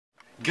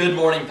Good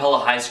morning, Pella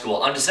High School.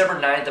 On December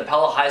 9th, the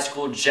Pella High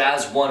School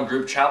Jazz 1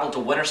 group traveled to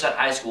Winterset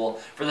High School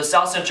for the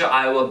South Central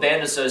Iowa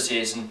Band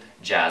Association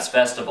Jazz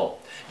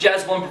Festival.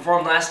 Jazz 1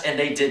 performed last and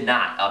they did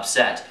not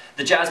upset.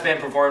 The jazz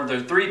band performed their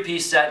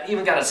three-piece set,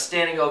 even got a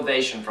standing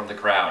ovation from the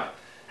crowd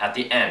at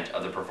the end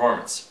of the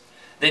performance.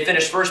 They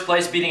finished first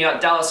place, beating out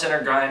Dallas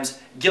Center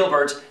Grimes,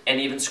 Gilbert, and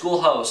even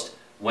school host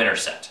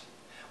Winterset.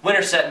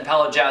 Winterset and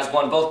Pella Jazz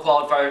 1 both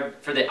qualified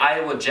for the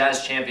Iowa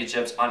Jazz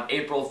Championships on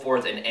April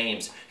 4th in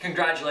Ames.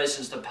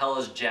 Congratulations to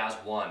Pella's Jazz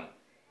 1.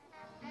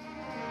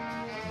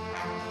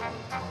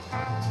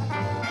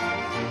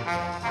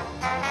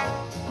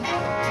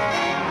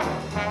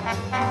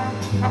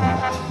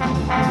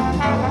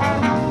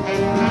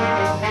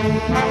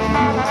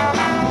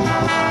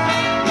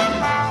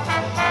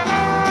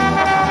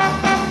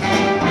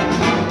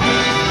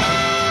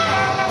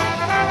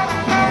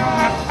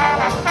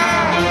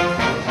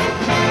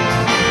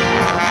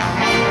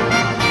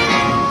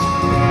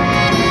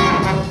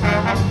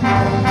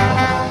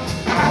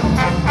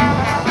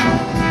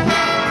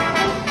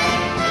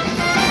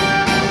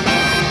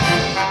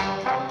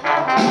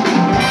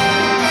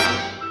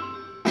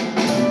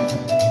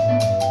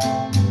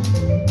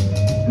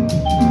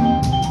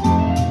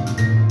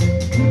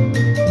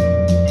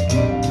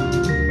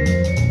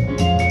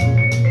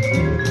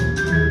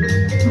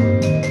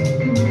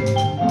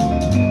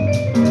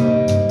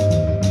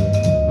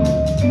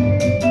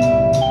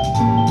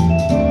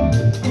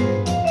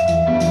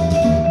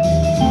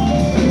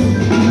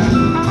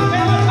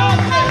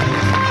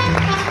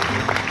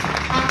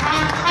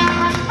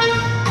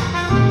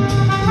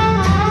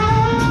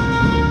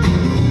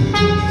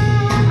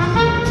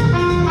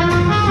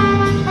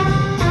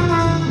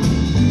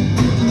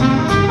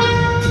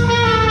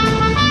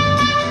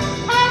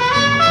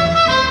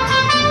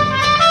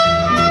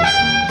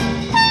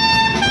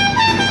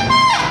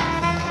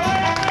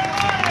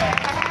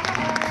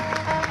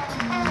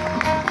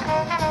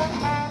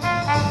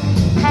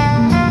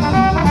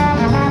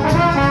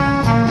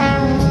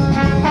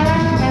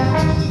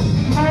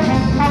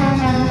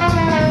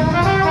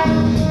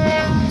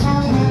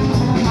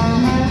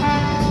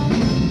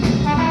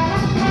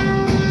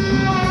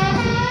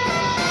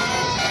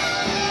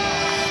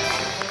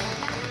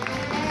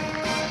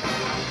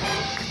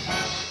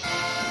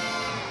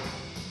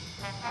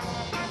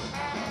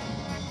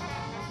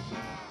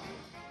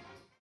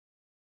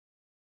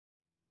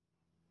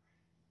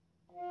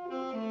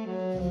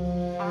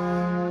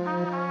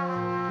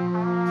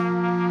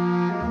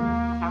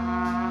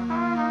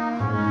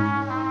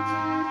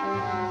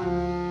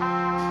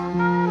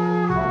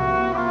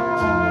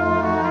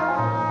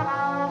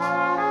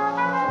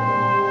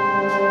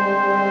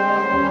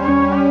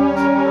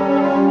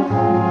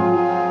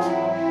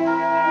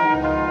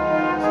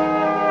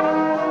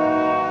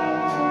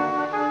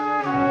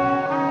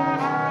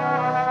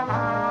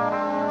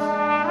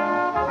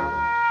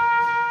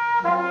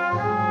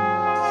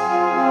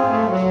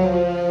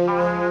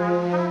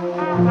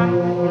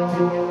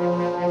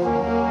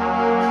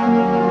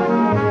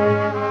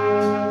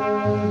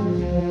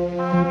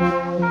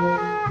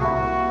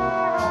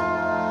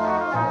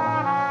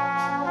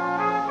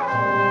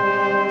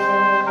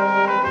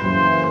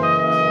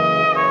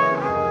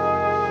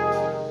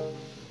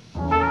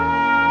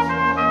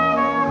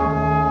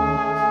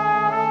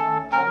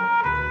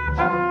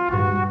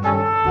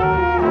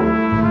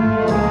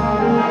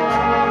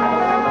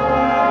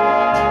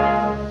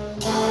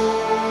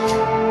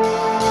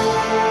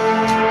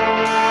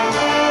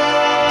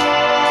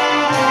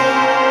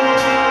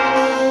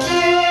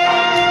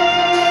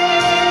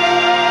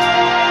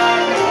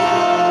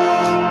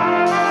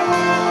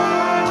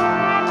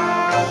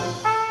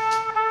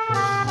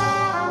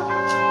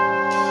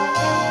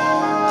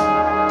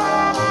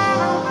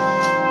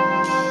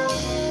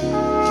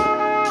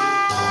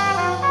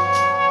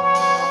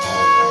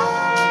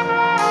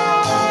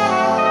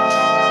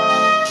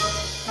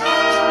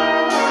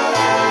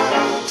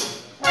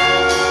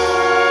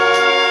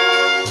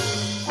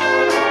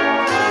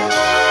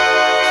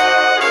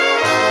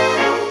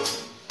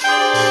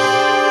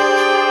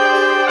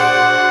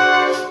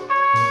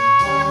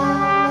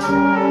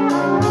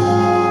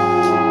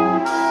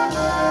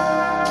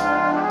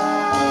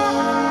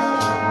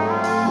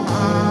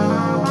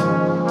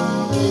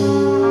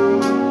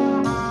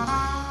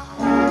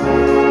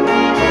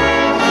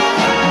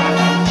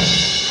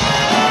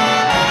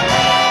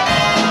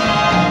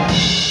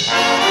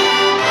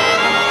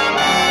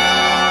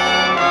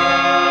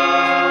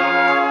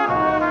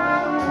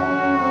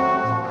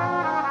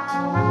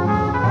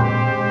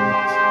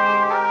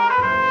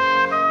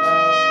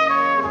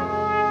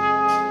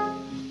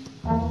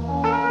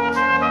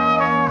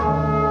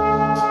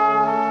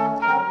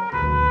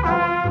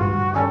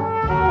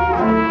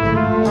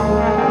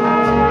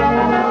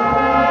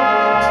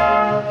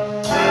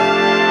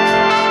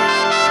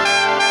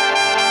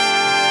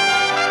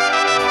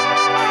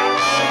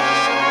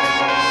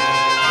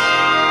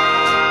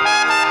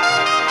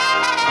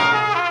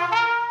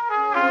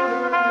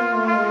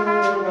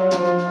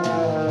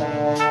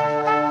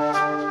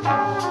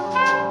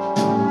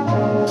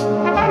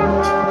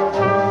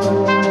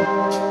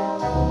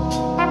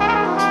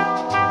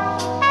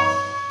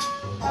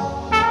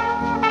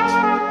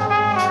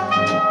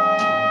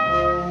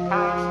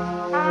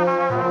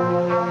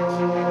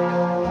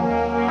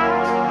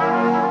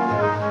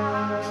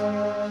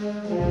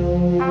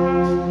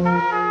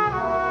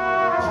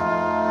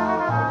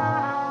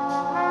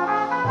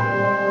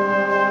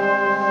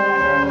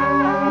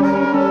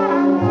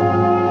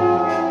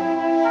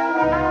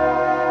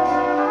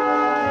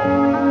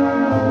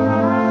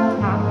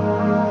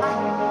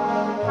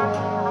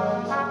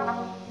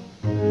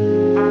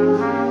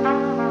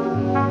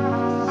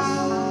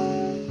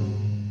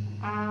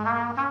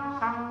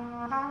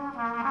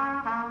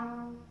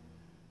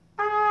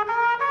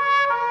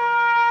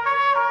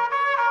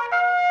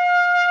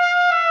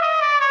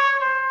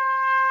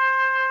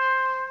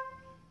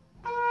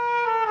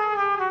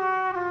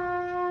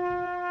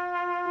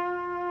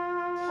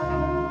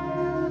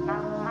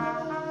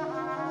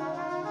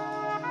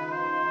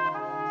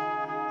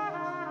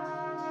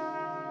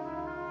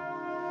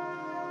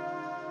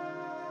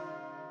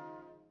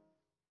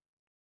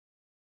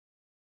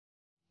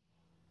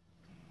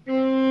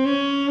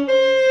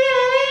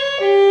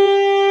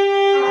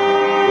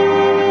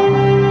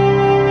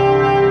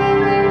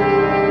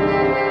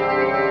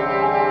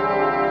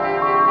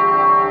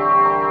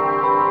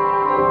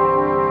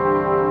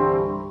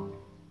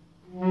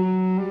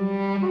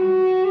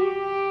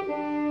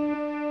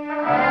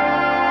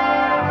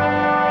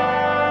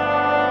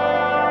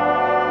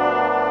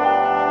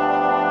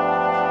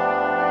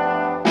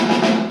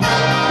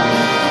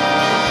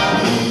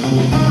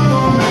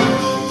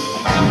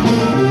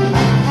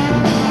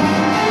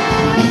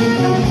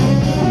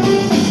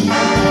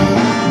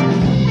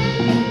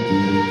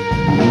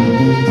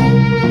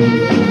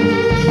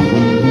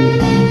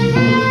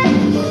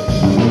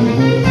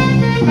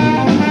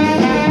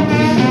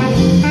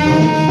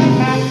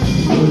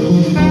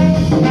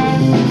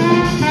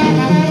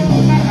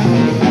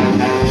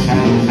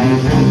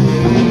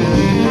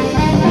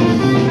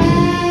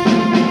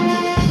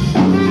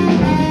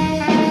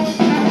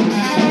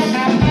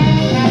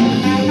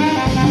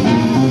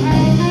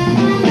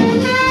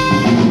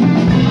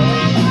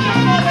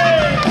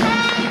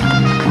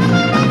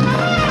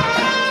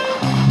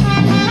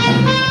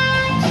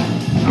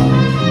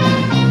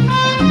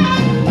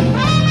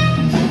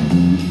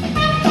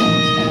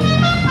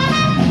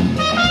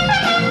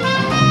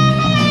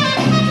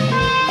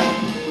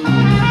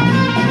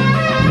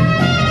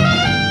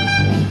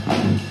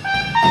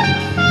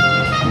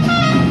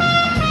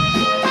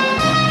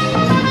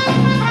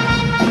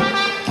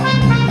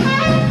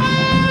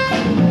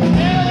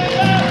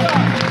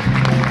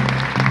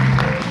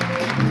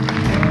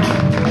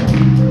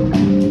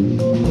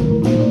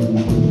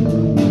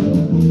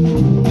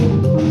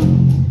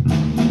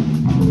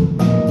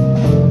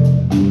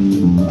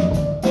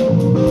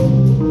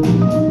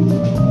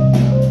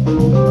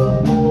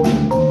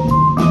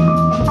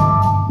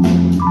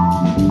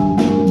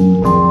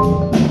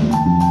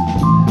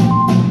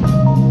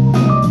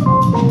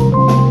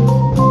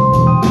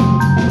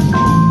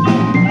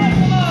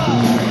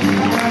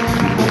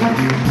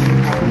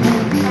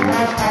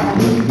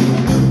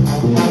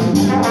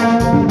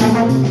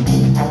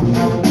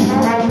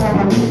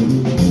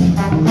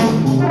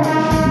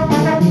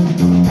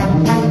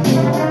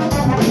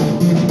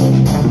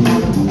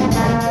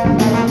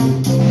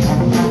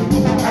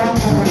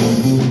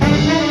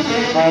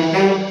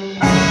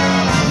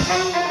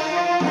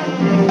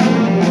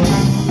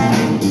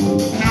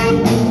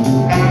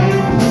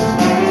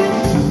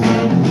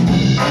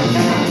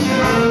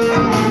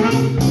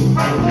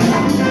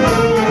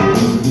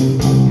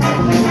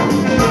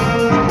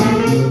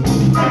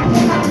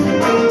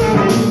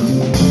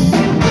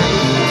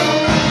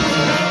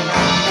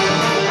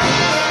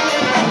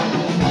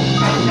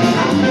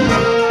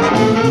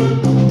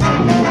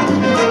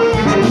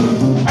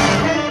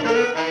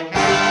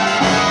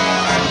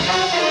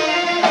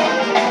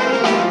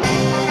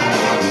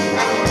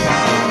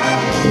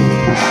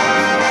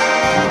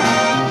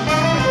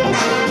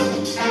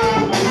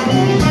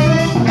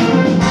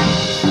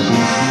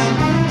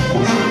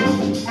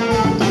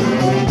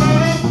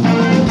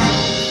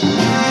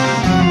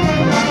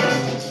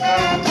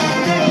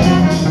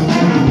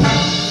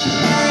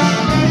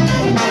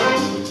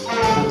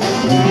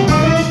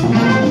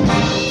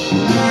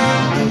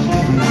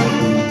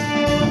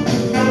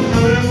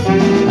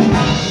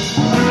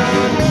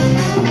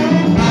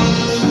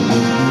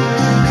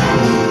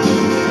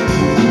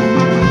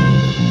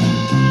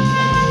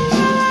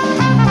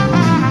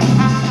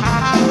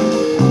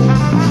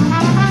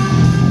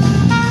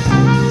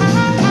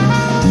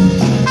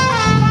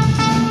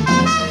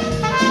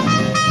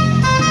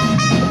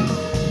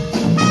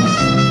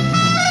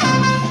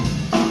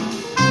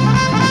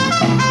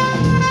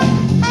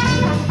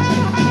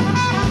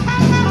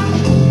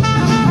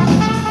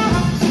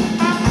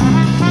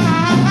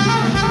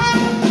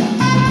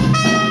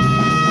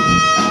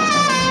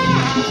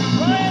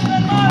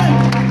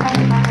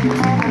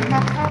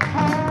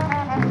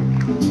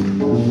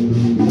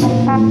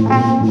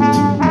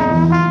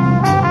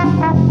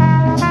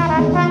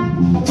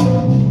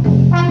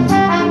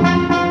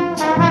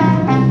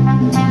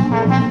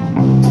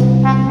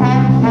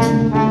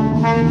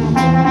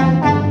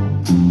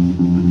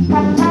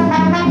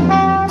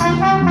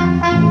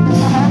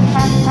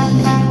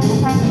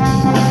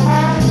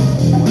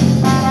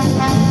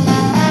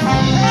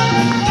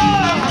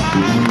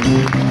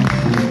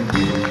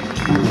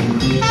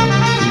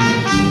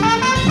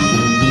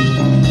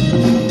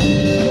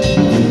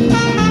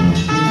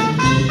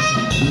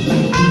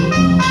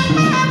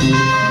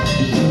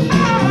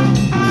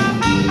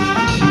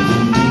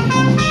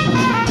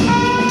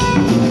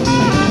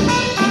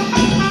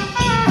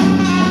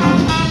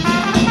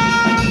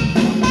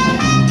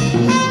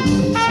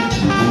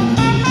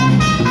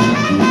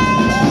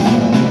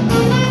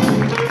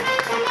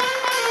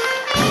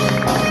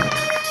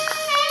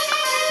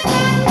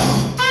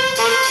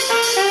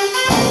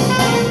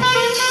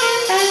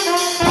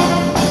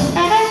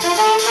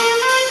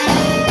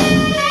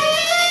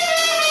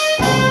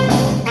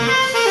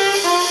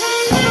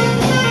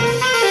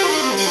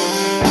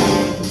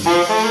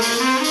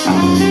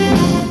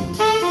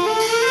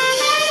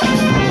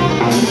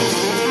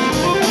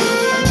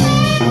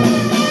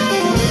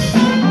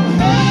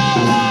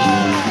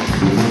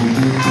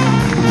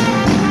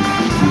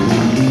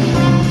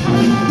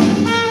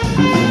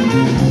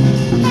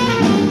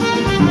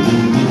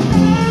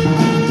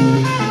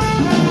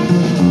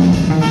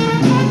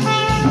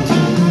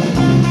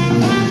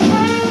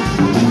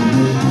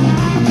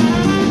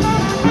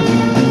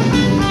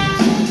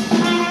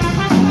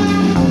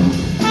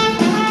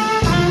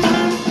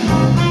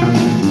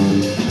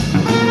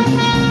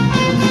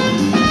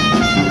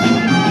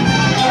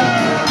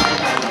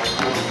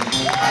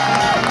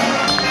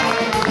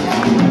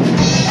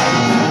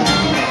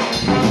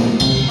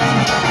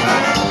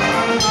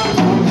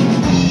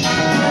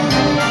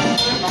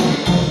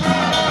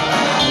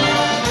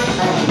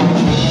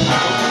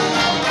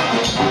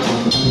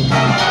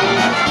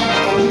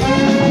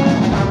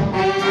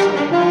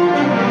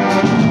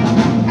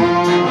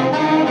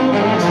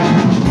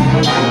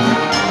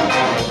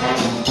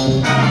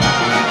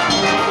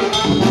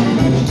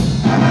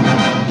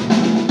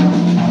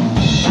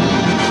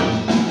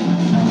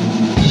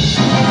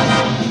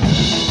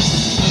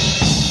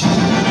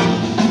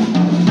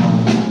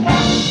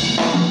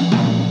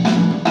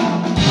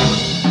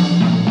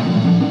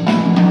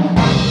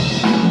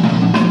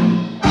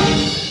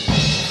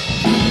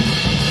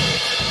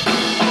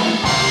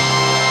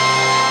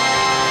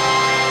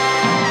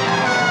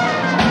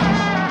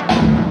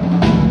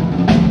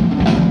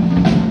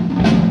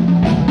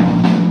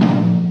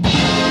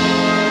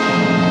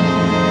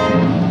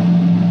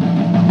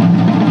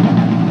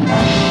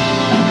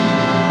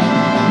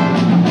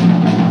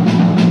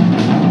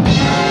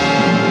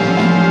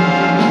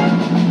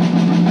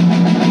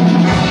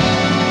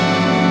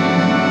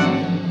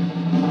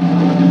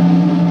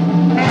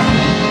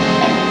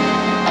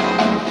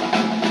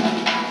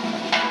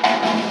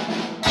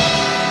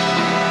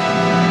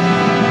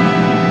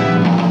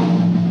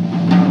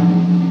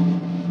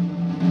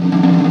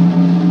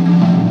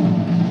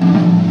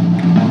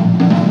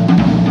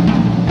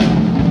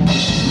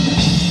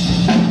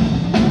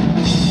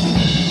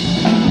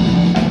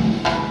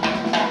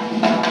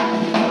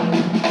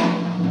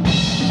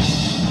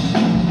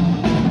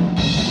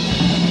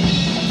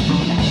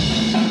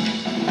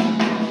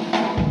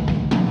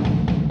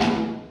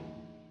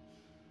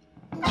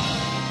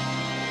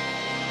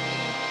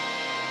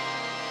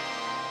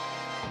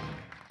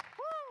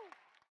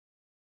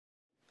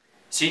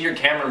 Senior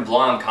Cameron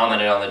Blom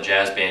commented on the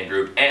jazz band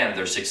group and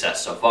their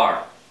success so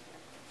far.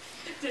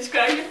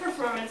 Describe your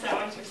performance at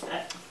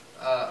Winterset.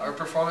 Our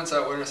performance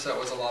at Winterset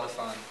was a lot of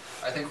fun.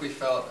 I think we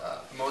felt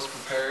most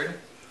prepared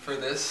for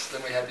this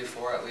than we had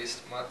before, at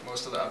least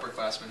most of the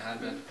upperclassmen had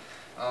been.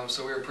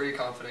 So we were pretty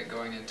confident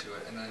going into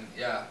it, and then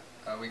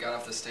we got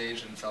off the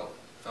stage and felt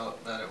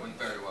that it went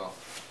very well.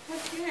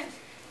 That's good.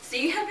 So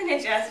you have been a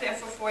jazz band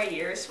for 4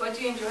 years. What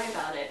do you enjoy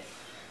about it?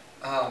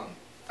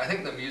 I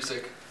think the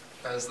music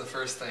is the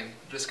first thing,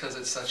 just because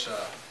it's such a,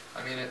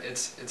 I mean,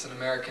 it's an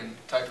American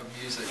type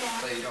of music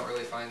that you don't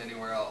really find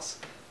anywhere else.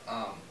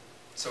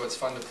 So it's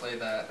fun to play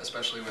that,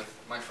 especially with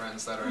my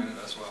friends that are in it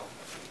as well.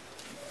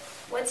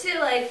 What's it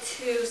like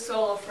to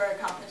solo for a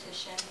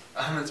competition?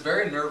 It's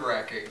very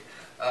nerve-wracking.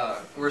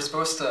 We're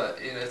supposed to,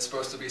 it's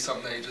supposed to be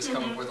something that you just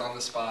come up with on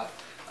the spot,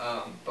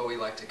 but we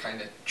like to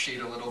kind of cheat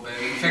a little bit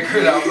and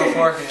figure it out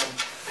beforehand.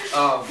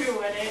 Who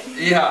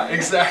wouldn't? Yeah,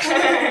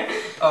 exactly.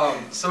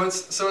 So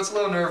it's a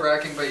little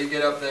nerve-wracking, but you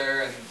get up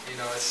there and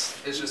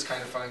it's just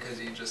kind of fun because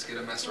you just get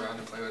to mess around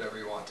and play whatever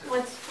you want to.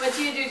 What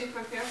do you do to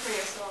prepare for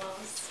your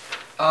solos?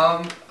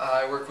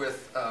 I work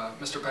with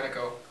Mr.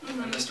 Pennico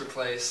and Mr.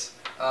 Place,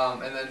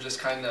 and then just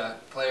kind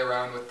of play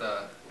around with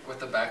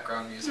the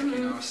background music,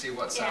 see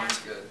what sounds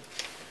good.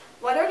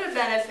 What are the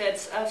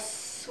benefits of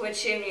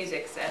switching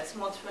music sets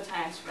multiple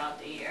times throughout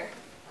the year?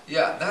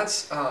 Yeah,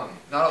 that's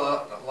not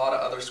a lot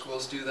of other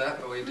schools do that,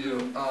 but we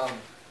do.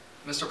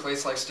 Mr.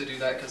 Place likes to do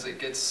that because it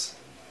gets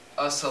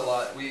us a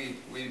lot. We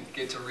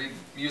get to read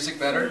music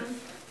better,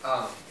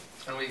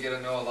 and we get to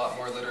know a lot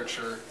more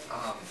literature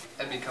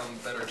and become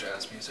better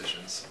jazz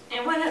musicians.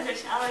 And what are the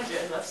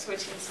challenges of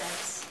switching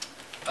sets?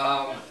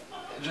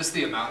 Just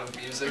the amount of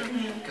music,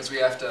 because we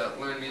have to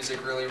learn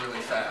music really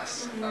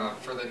fast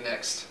for the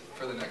next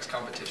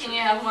competition. Can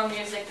you have more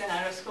music than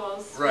other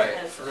schools? Right.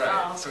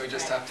 So we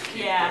just have to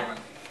keep going.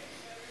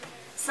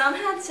 Some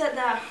had said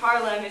that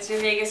Harlem is your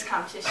biggest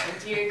competition.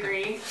 Do you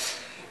agree?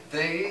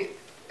 They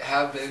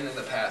have been in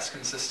the past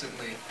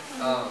consistently,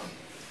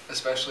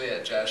 especially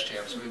at Jazz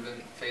Champs. We've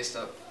been faced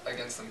up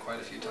against them quite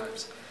a few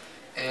times.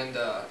 And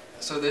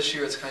so this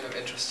year it's kind of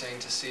interesting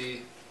to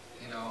see,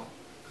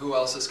 who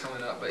else is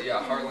coming up. But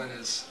yeah, Harlan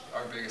is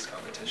our biggest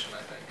competition,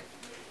 I think.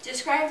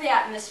 Describe the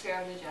atmosphere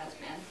of the jazz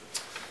band.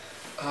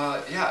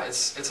 Yeah,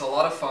 it's a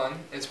lot of fun.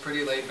 It's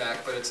pretty laid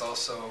back, but it's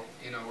also,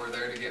 we're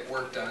there to get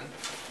work done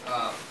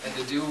and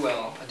to do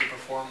well and to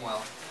perform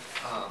well.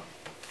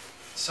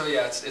 So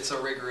yeah, it's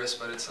a rigorous,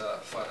 but it's a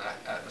fun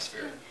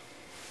atmosphere.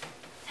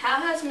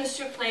 How has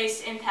Mr.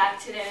 Place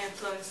impacted and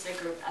influenced the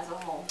group as a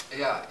whole?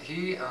 Yeah,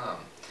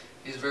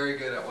 he's very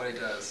good at what he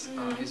does.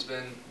 He's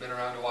been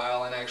around a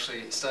while and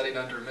actually studied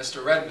under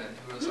Mr. Redmond,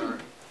 who was our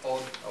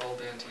old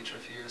band teacher a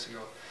few years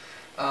ago.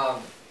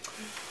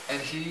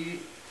 And he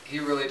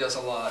really does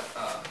a lot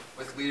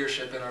with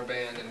leadership in our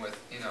band and with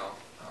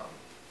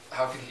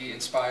how can he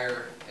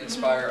inspire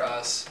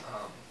us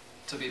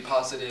to be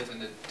positive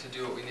and to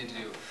do what we need to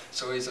do.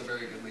 So he's a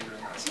very good leader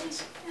in that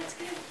sense. That's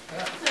good.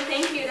 Yeah. So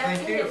thank you. That's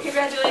Thank it. you.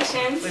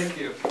 Congratulations. Thank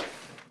you.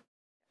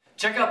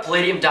 Check out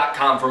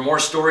Palladium.com for more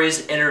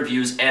stories,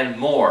 interviews, and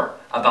more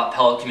about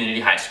Pella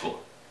Community High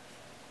School.